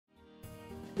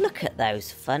Look at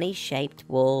those funny shaped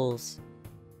walls.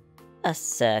 A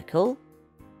circle,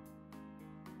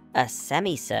 a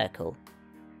semicircle,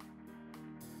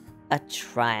 a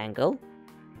triangle,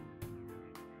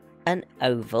 an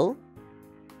oval,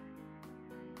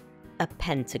 a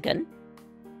pentagon,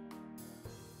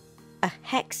 a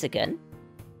hexagon,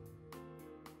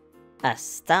 a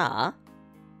star,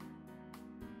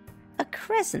 a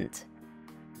crescent.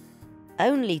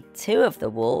 Only 2 of the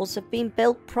walls have been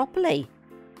built properly.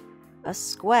 A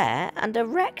square and a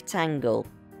rectangle.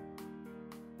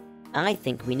 I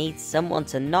think we need someone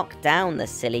to knock down the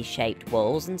silly shaped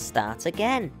walls and start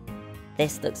again.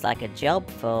 This looks like a job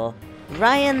for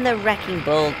Ryan the Wrecking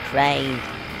Ball Crane.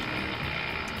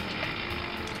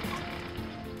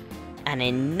 An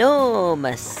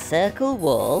enormous circle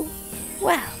wall?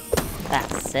 Well,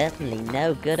 that's certainly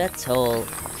no good at all.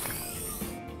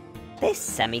 This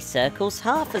semicircle's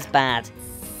half as bad,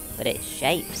 but its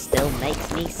shape still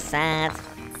makes me sad.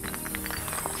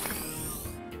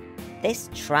 This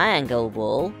triangle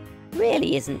wall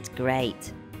really isn't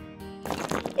great.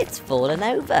 It's fallen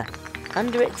over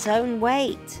under its own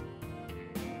weight.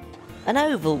 An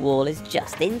oval wall is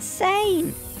just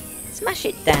insane. Smash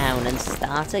it down and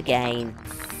start again.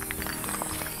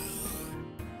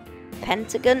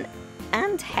 Pentagon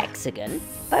and hexagon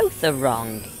both are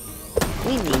wrong.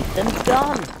 We need them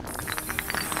gone.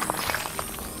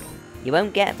 You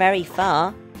won't get very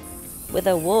far with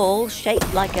a wall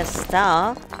shaped like a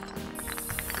star.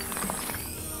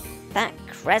 That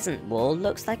crescent wall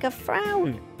looks like a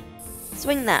frown.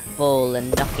 Swing that ball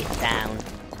and knock it down.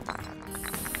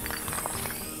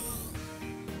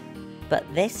 But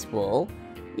this wall,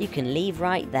 you can leave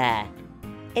right there.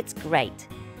 It's great.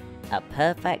 A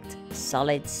perfect,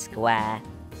 solid square.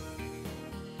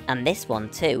 And this one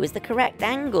too is the correct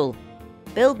angle.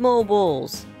 Build more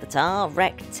walls that are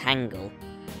rectangle.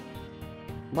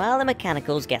 While the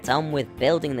mechanicals get on with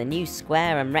building the new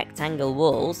square and rectangle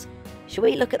walls, shall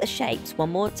we look at the shapes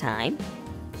one more time?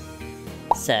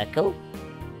 Circle,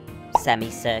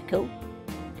 semicircle,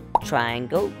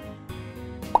 triangle,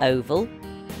 oval,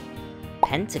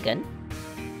 pentagon,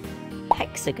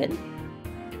 hexagon,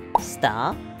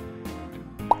 star,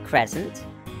 crescent,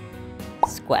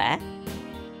 square,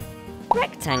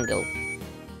 rectangle.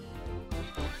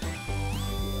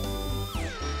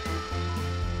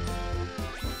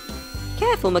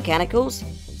 Careful, mechanicals.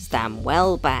 Stand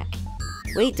well back.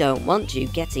 We don't want you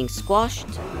getting squashed.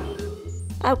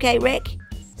 Okay, Rick.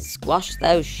 Squash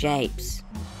those shapes.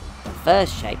 The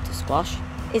first shape to squash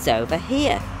is over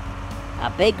here.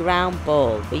 A big round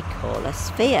ball we call a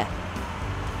sphere.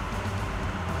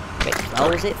 Rick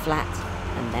rolls it flat,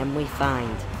 and then we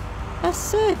find a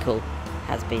circle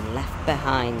has been left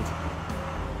behind.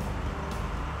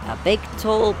 A big,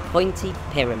 tall, pointy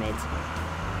pyramid.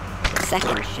 The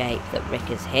second shape that Rick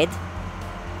has hid.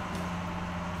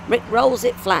 Rick rolls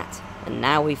it flat, and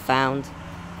now we've found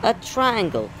a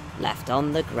triangle left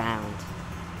on the ground.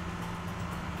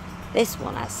 This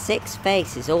one has 6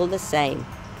 faces all the same.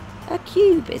 A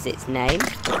cube is its name.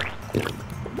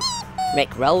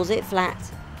 Rick rolls it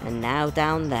flat, and now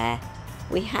down there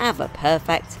we have a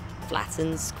perfect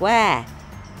flattened square.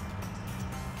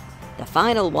 The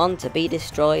final one to be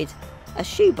destroyed, a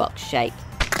shoebox shape.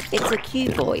 It's a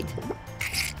cuboid.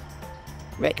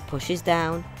 Rick pushes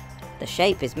down, the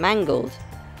shape is mangled,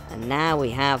 and now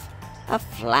we have a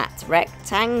flat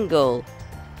rectangle.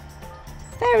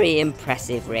 Very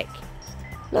impressive, Rick.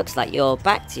 Looks like you're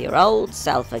back to your old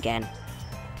self again.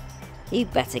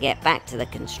 You'd better get back to the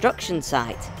construction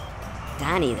site.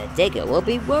 Danny the digger will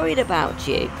be worried about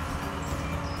you.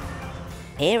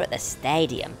 Here at the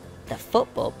stadium, the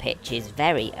football pitch is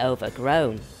very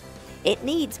overgrown. It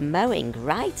needs mowing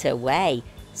right away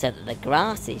so that the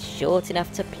grass is short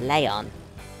enough to play on.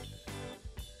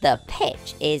 The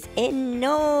pitch is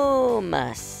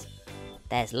enormous.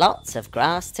 There's lots of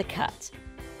grass to cut.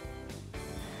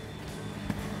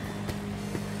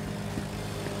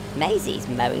 Maisie's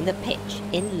mowing the pitch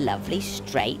in lovely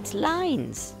straight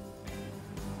lines.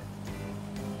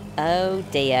 Oh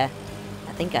dear,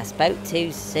 I think I spoke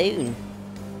too soon.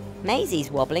 Maisie's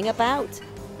wobbling about,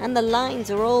 and the lines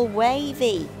are all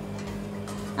wavy.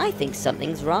 I think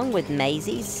something's wrong with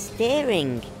Maisie's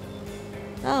steering.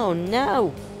 Oh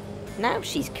no, now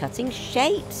she's cutting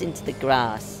shapes into the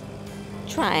grass.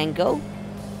 Triangle.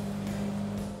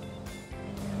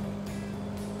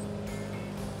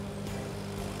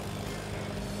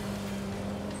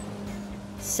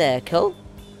 Circle.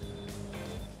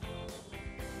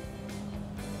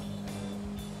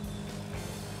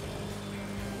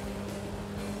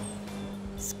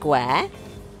 Square.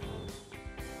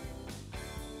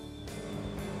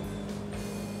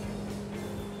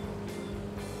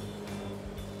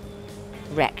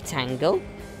 rectangle,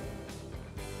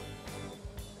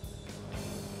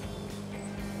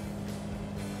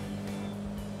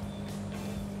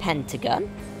 pentagon,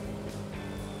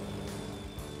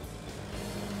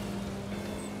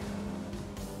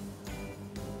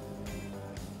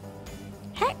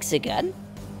 hexagon,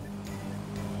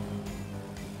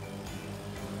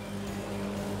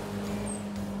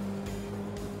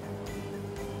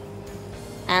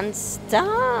 and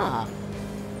star.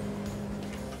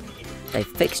 They've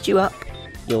fixed you up.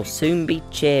 You'll soon be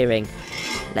cheering.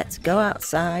 Let's go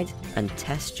outside and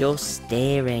test your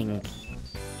steering.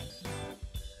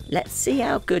 Let's see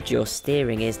how good your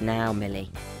steering is now, Millie.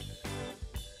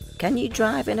 Can you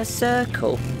drive in a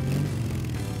circle?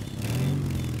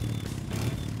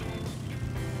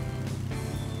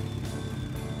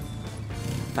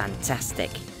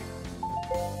 Fantastic.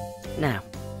 Now,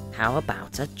 how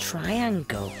about a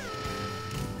triangle?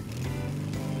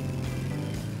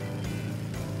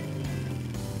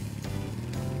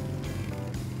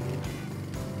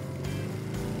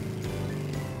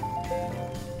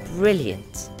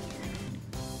 Brilliant.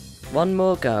 One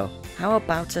more go. How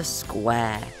about a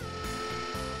square?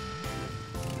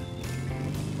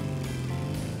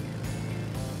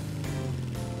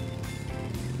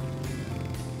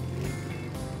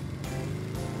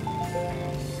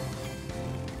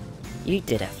 You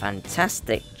did a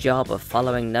fantastic job of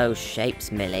following those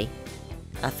shapes, Millie.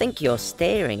 I think your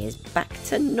steering is back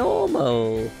to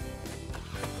normal.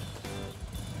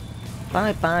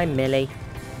 Bye-bye, Millie.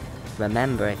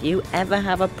 Remember, if you ever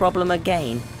have a problem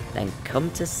again, then come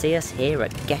to see us here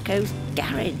at Gecko's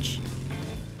garage.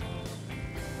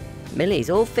 Millie's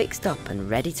all fixed up and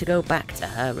ready to go back to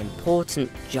her important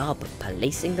job of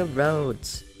policing the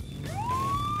roads.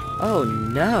 Oh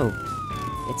no!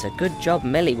 It's a good job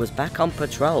Millie was back on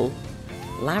patrol.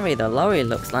 Larry the lorry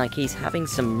looks like he's having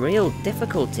some real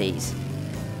difficulties.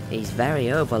 He's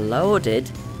very overloaded.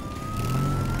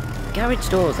 Garage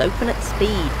doors open at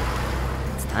speed.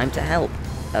 It's time to help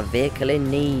a vehicle in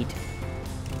need.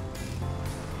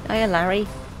 Hiya, Larry.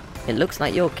 It looks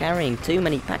like you're carrying too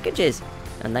many packages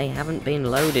and they haven't been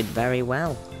loaded very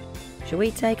well. Shall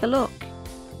we take a look?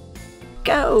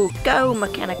 Go, go,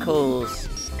 mechanicals!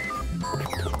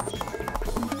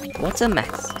 What a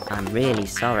mess. I'm really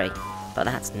sorry, but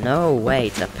that's no way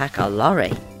to pack a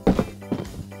lorry.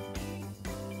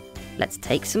 Let's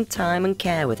take some time and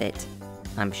care with it.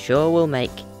 I'm sure we'll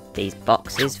make these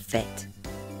boxes fit.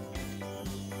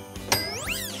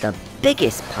 The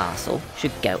biggest parcel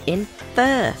should go in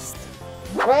first,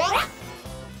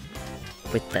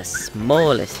 with the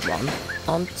smallest one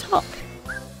on top.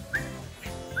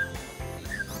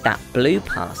 That blue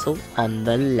parcel on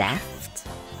the left,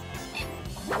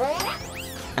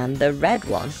 and the red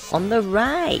one on the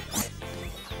right.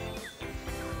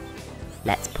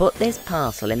 Let's put this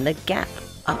parcel in the gap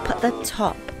up at the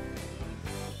top,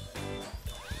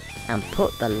 and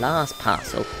put the last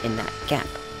parcel in that gap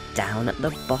down at the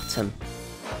bottom.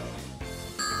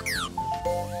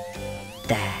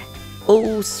 There,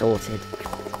 all sorted.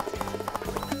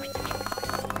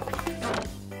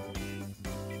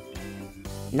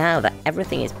 Now that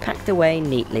everything is packed away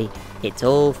neatly, it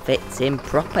all fits in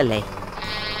properly.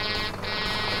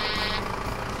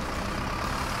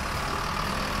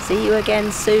 See you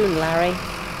again soon, Larry.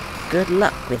 Good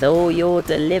luck with all your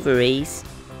deliveries.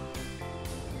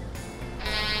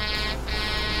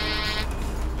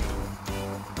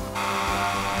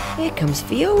 Here comes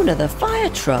Fiona, the fire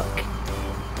truck.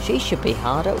 She should be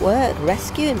hard at work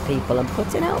rescuing people and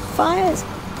putting out fires,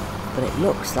 but it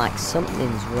looks like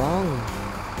something's wrong.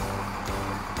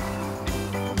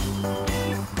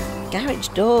 Garage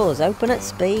doors open at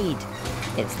speed.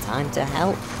 It's time to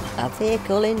help a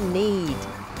vehicle in need.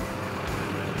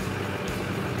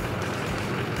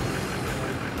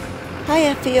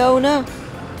 Hiya, Fiona.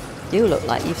 You look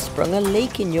like you've sprung a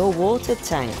leak in your water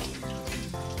tank.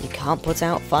 You can't put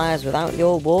out fires without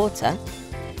your water.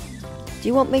 Do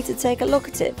you want me to take a look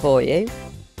at it for you?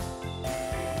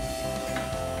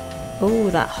 Oh,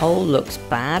 that hole looks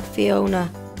bad,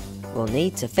 Fiona. We'll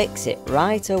need to fix it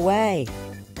right away.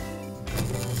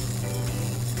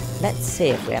 Let's see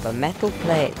if we have a metal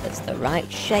plate that's the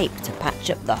right shape to patch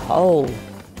up the hole.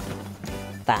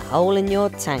 That hole in your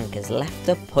tank has left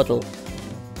a puddle.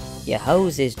 Your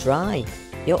hose is dry.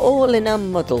 You're all in a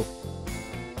muddle.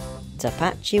 To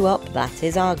patch you up, that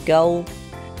is our goal.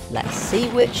 Let's see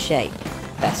which shape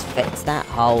best fits that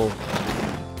hole.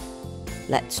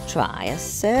 Let's try a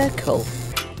circle.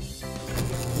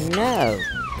 No,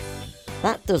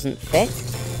 that doesn't fit.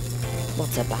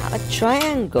 What about a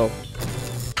triangle?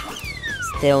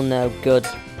 Still no good.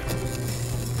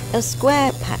 A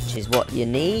square patch is what you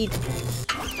need.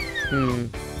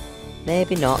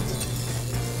 Maybe not.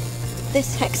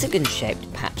 This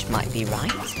hexagon-shaped patch might be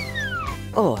right.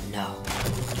 Oh no.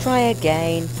 Try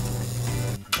again.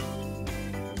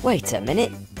 Wait a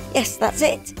minute. Yes, that's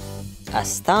it. A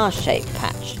star-shaped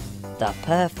patch. The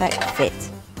perfect fit.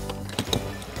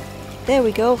 There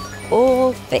we go.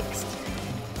 All fixed.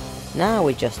 Now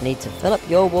we just need to fill up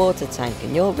your water tank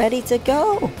and you're ready to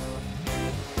go.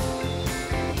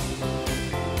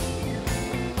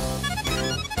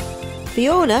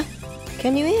 Fiona,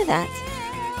 can you hear that?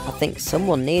 I think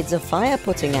someone needs a fire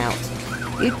putting out.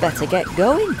 You'd better get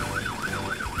going.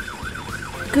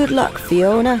 Good luck,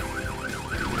 Fiona.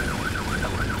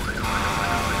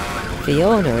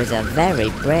 Fiona is a very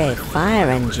brave fire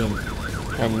engine,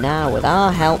 and now with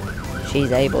our help,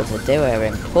 she's able to do her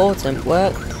important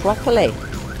work properly.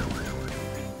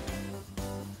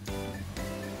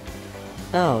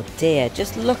 Oh dear,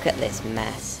 just look at this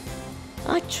mess.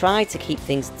 I try to keep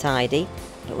things tidy,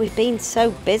 but we've been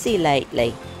so busy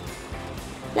lately.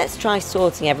 Let's try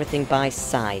sorting everything by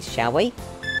size, shall we?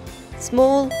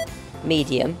 Small,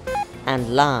 medium,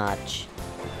 and large.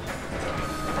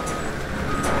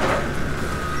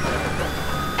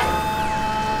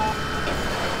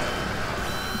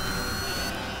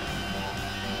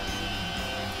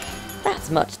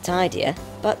 That's much tidier,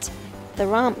 but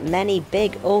there aren't many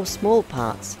big or small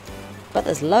parts. But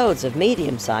there's loads of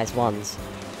medium-sized ones.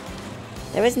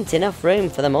 There isn't enough room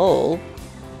for them all.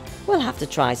 We'll have to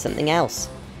try something else.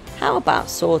 How about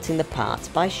sorting the parts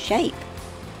by shape?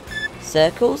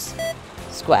 Circles,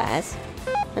 squares,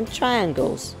 and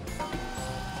triangles.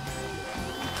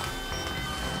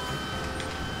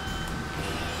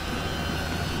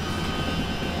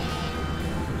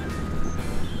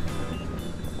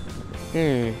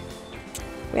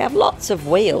 We have lots of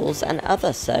wheels and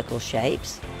other circle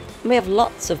shapes. And we have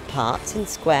lots of parts in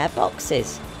square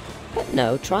boxes, but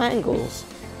no triangles.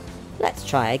 Let's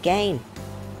try again.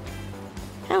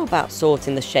 How about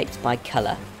sorting the shapes by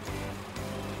colour?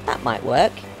 That might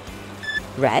work.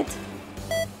 Red,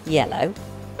 yellow,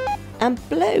 and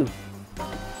blue.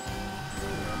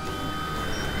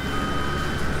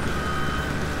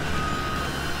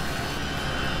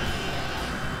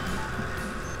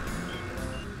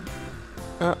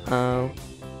 Uh-oh.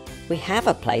 We have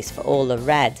a place for all the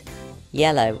red,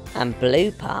 yellow and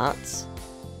blue parts.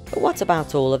 But what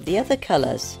about all of the other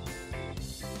colours?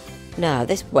 No,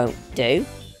 this won't do.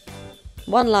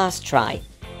 One last try.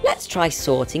 Let's try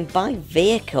sorting by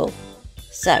vehicle.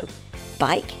 So,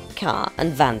 bike, car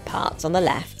and van parts on the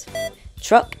left,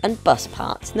 truck and bus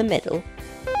parts in the middle,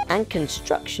 and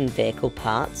construction vehicle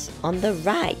parts on the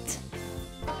right.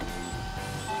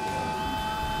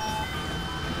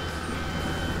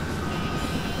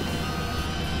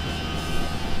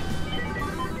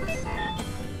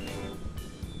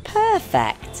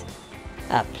 Perfect!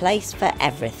 A place for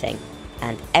everything,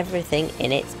 and everything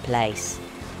in its place.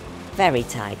 Very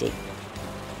tidy.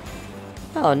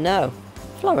 Oh no.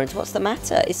 Florence, what's the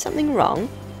matter? Is something wrong?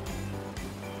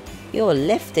 Your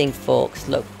lifting forks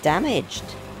look damaged.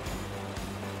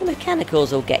 The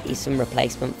mechanicals will get you some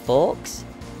replacement forks.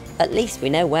 At least we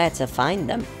know where to find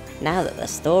them, now that the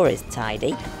store is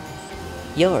tidy.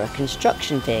 You're a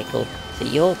construction vehicle, so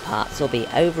your parts will be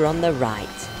over on the right.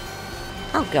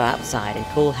 I'll go outside and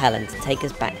call Helen to take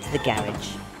us back to the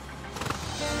garage.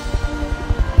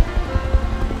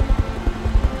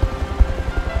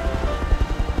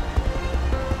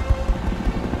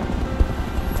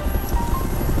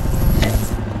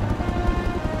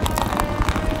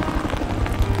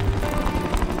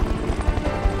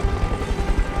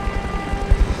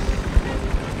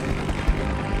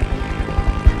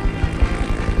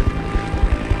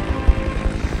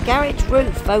 Garage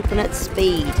roof open at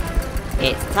speed.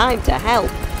 It's time to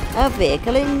help a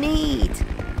vehicle in need.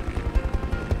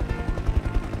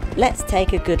 Let's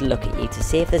take a good look at you to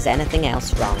see if there's anything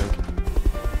else wrong.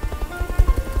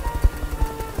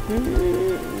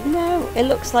 No, it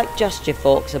looks like just your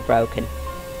forks are broken.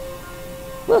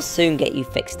 We'll soon get you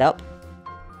fixed up.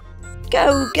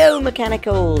 Go, go,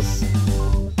 mechanicals!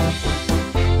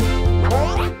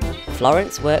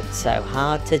 Florence worked so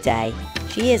hard today.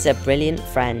 She is a brilliant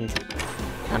friend.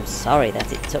 I'm sorry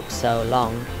that it took so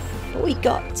long, but we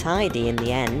got tidy in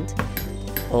the end.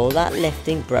 All that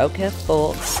lifting broke her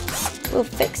forks. We'll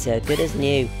fix her good as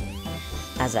new.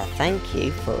 As a thank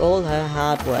you for all her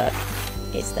hard work,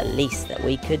 it's the least that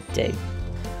we could do.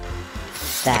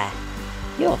 There,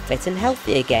 you're fit and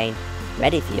healthy again,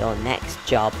 ready for your next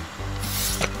job.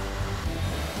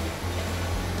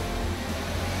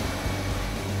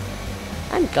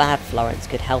 I'm glad Florence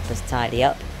could help us tidy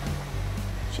up.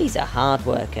 She's a hard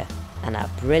worker and a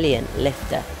brilliant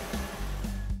lifter.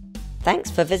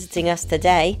 Thanks for visiting us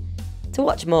today. To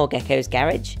watch more Gecko's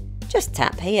Garage, just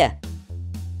tap here.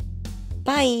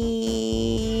 Bye!